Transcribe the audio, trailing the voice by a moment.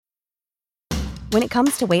When it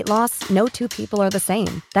comes to weight loss, no two people are the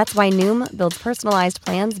same. That's why Noom builds personalized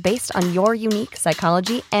plans based on your unique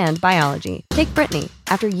psychology and biology. Take Brittany.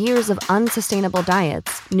 After years of unsustainable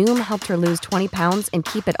diets, Noom helped her lose 20 pounds and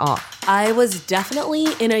keep it off. I was definitely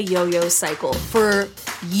in a yo-yo cycle for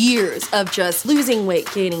years of just losing weight,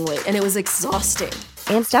 gaining weight, and it was exhausting.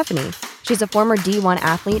 And Stephanie. She's a former D1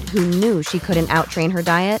 athlete who knew she couldn't out-train her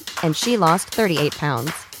diet, and she lost 38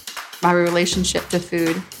 pounds. My relationship to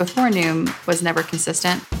food before Noom was never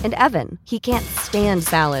consistent. And Evan, he can't stand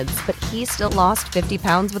salads, but he still lost 50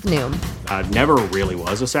 pounds with Noom. I never really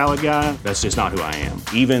was a salad guy. That's just not who I am.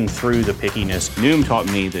 Even through the pickiness, Noom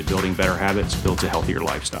taught me that building better habits builds a healthier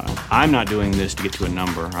lifestyle. I'm not doing this to get to a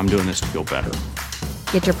number. I'm doing this to feel better.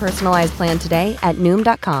 Get your personalized plan today at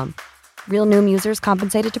Noom.com. Real Noom users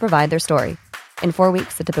compensated to provide their story. In 4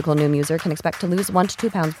 weeks, the typical Noom user can expect to lose 1 to 2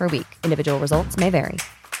 pounds per week. Individual results may vary.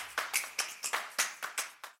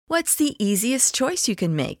 What's the easiest choice you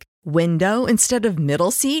can make? Window instead of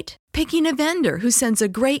middle seat? Picking a vendor who sends a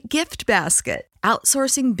great gift basket?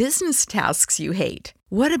 Outsourcing business tasks you hate?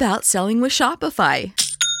 What about selling with Shopify?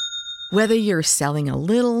 Whether you're selling a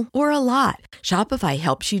little or a lot, Shopify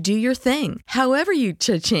helps you do your thing, however you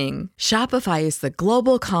cha-ching. Shopify is the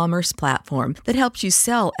global commerce platform that helps you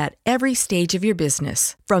sell at every stage of your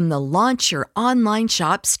business. From the launch your online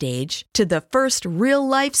shop stage to the first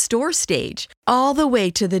real-life store stage, all the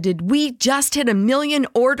way to the did we just hit a million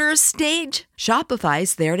orders stage?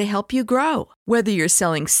 Shopify's there to help you grow. Whether you're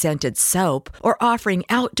selling scented soap or offering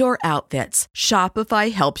outdoor outfits,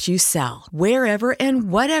 Shopify helps you sell. Wherever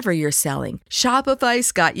and whatever you're selling,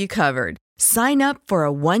 Shopify's got you covered. Sign up for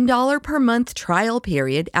a $1 per month trial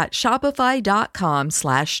period at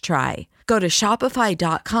shopify.com/try. Go to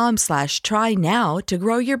shopify.com/try now to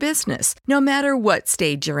grow your business, no matter what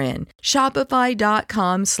stage you're in.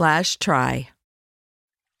 Shopify.com/try.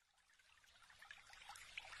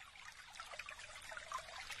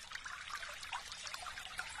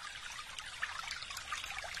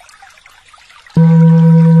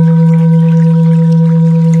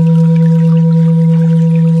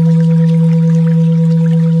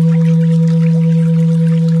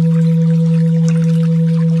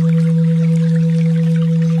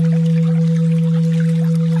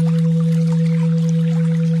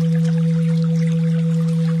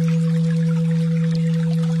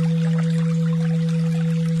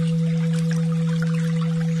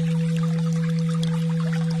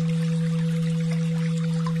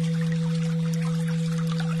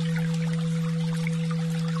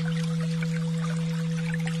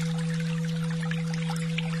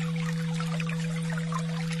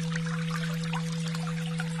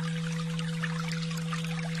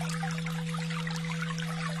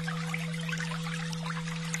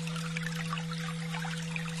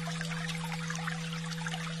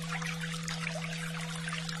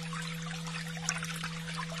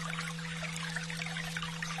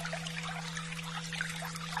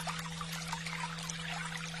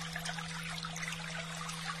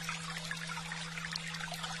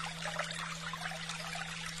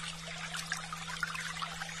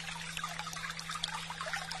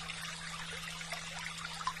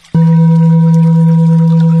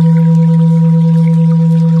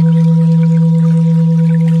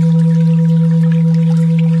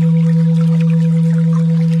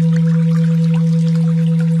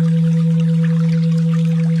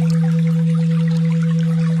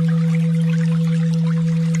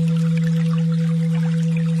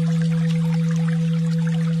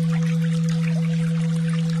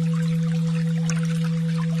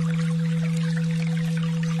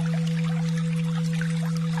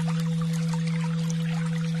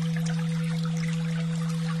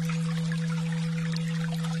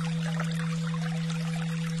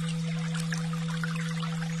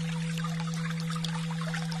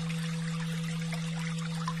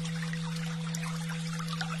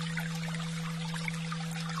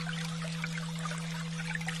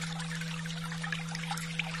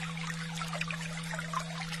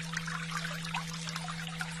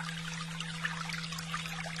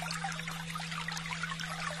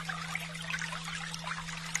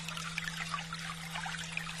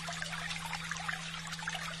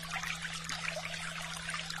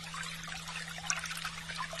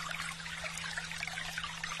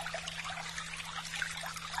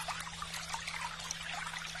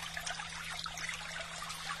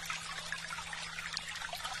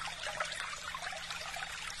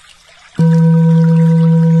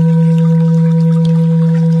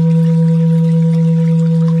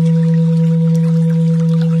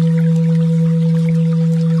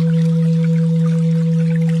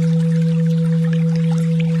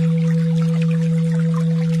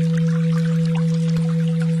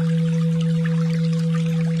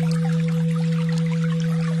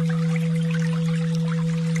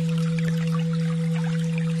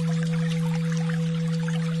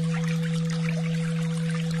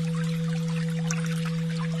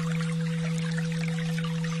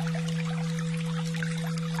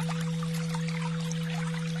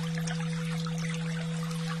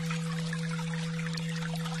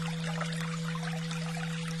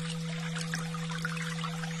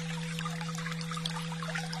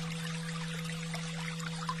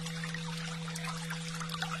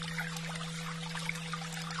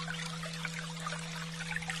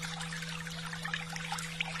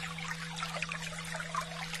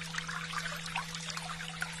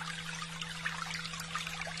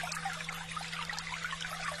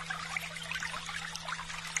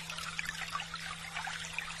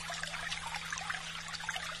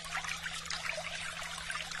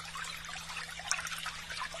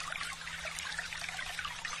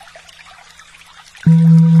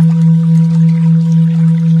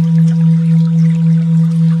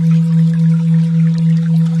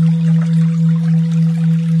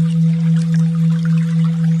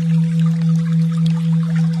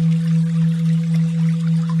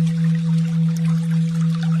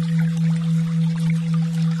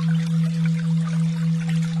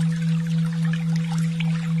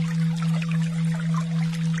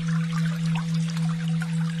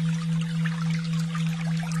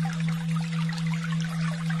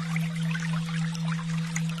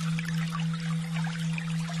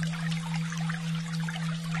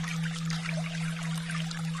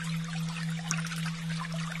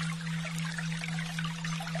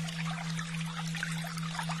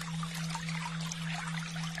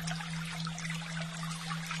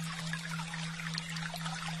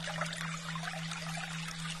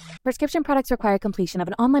 Prescription products require completion of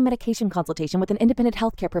an online medication consultation with an independent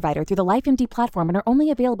healthcare provider through the LifeMD platform and are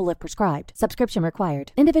only available if prescribed. Subscription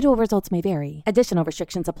required. Individual results may vary. Additional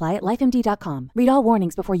restrictions apply at lifemd.com. Read all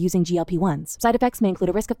warnings before using GLP-1s. Side effects may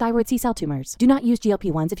include a risk of thyroid C-cell tumors. Do not use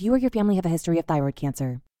GLP-1s if you or your family have a history of thyroid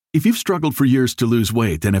cancer. If you've struggled for years to lose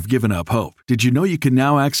weight and have given up hope, did you know you can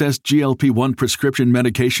now access GLP-1 prescription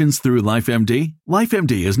medications through LifeMD?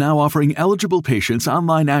 LifeMD is now offering eligible patients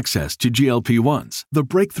online access to GLP-1s, the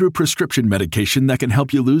breakthrough prescription medication that can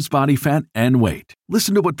help you lose body fat and weight.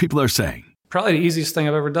 Listen to what people are saying. Probably the easiest thing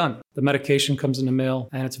I've ever done. The medication comes in the mail,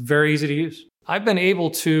 and it's very easy to use. I've been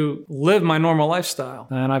able to live my normal lifestyle,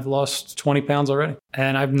 and I've lost 20 pounds already,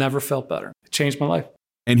 and I've never felt better. It changed my life.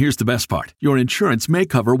 And here's the best part. Your insurance may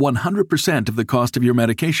cover 100% of the cost of your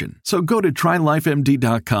medication. So go to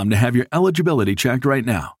TryLifeMD.com to have your eligibility checked right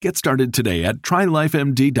now. Get started today at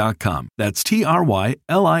TryLifeMD.com. That's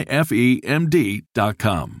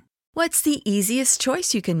TryLifeMD.com. What's the easiest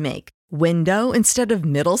choice you can make? Window instead of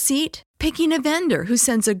middle seat? Picking a vendor who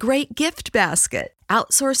sends a great gift basket?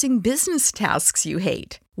 Outsourcing business tasks you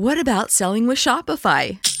hate? What about selling with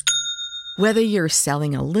Shopify? Whether you're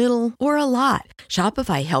selling a little or a lot,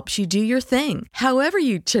 Shopify helps you do your thing, however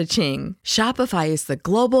you cha-ching. Shopify is the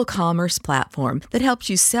global commerce platform that helps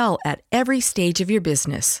you sell at every stage of your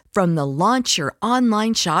business. From the launch your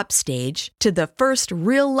online shop stage to the first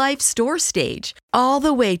real-life store stage, all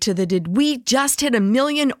the way to the did we just hit 1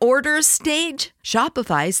 million orders stage.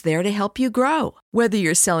 Shopify's there to help you grow. Whether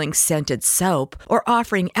you're selling scented soap or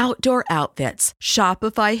offering outdoor outfits,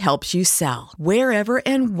 Shopify helps you sell. Wherever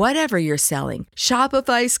and whatever you're selling,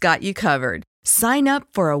 Shopify's got you covered. Sign up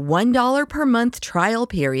for a $1 per month trial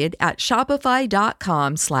period at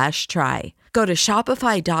shopify.com/try. Go to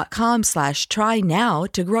shopify.com/try now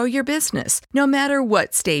to grow your business, no matter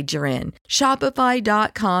what stage you're in.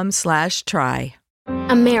 Shopify.com/try.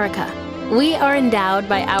 America. We are endowed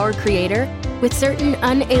by our Creator with certain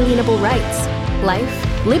unalienable rights: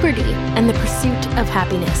 life, liberty, and the pursuit of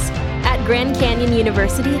happiness. At Grand Canyon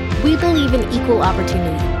University, we believe in equal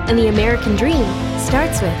opportunity, and the American dream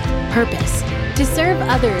starts with purpose. To serve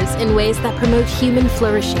others in ways that promote human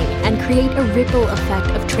flourishing and create a ripple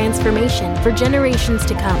effect of transformation for generations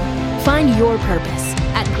to come. Find your purpose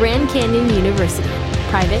at Grand Canyon University.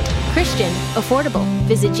 Private, Christian, affordable.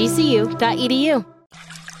 Visit gcu.edu.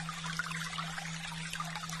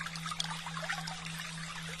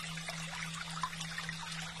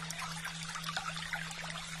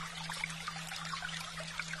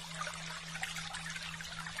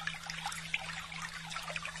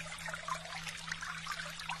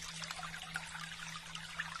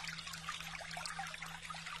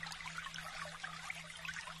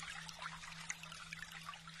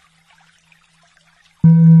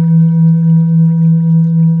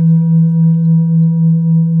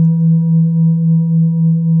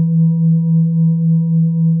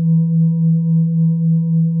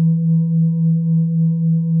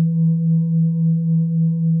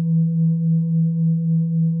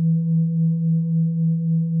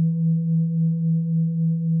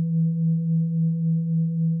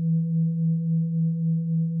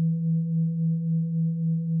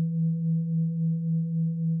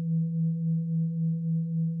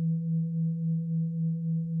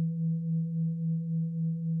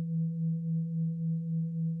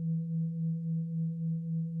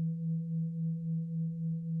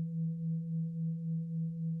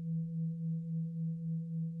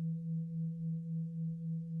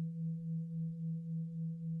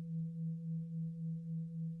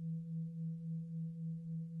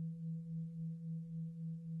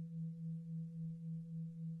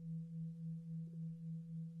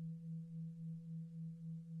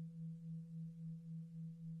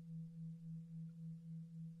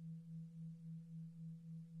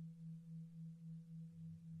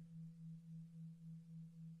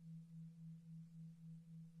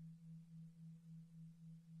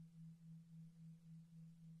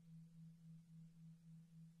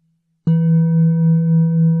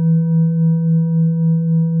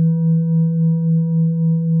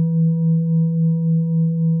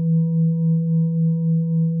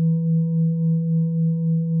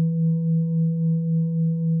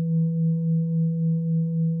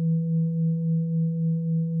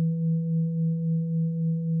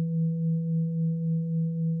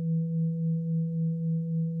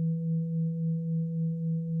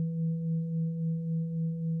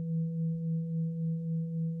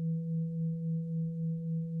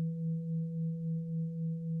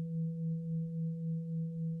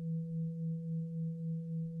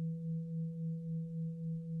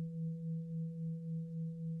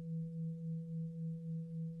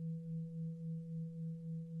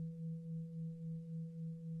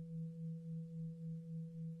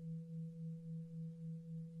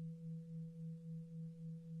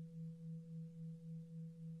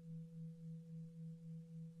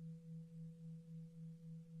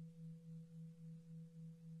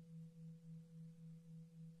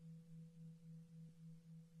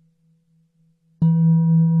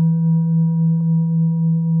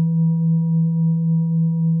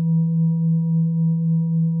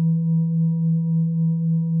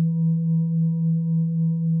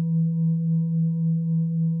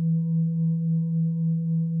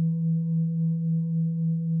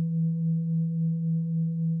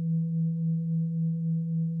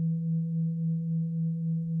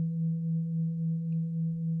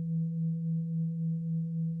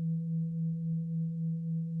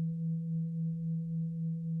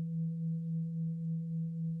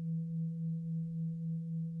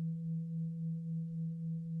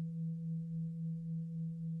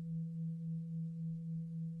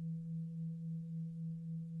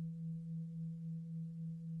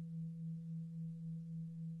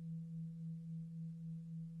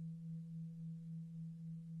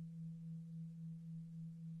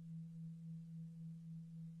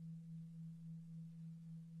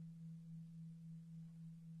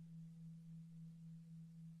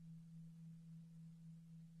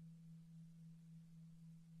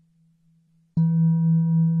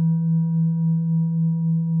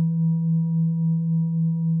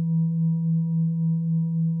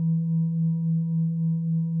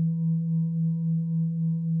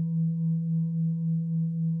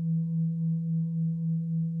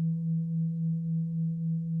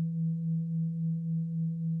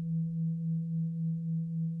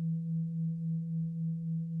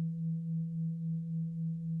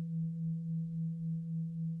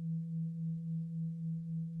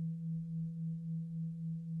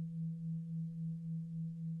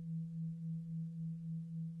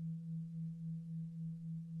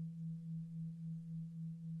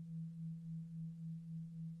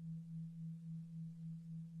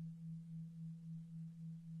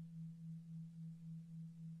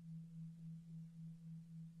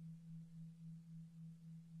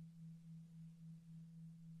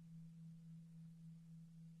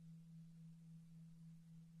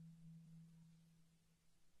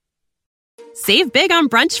 Save big on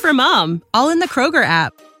brunch for mom, all in the Kroger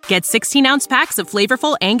app. Get 16-ounce packs of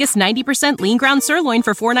flavorful Angus 90% lean ground sirloin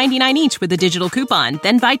for $4.99 each with a digital coupon.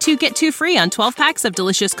 Then buy 2, get 2 free on 12 packs of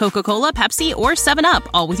delicious Coca-Cola, Pepsi, or 7-Up,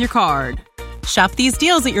 all with your card. Shop these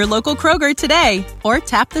deals at your local Kroger today, or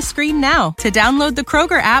tap the screen now to download the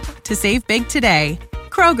Kroger app to save big today.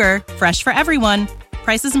 Kroger, fresh for everyone.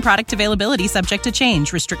 Prices and product availability subject to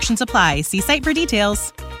change. Restrictions apply. See site for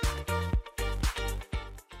details.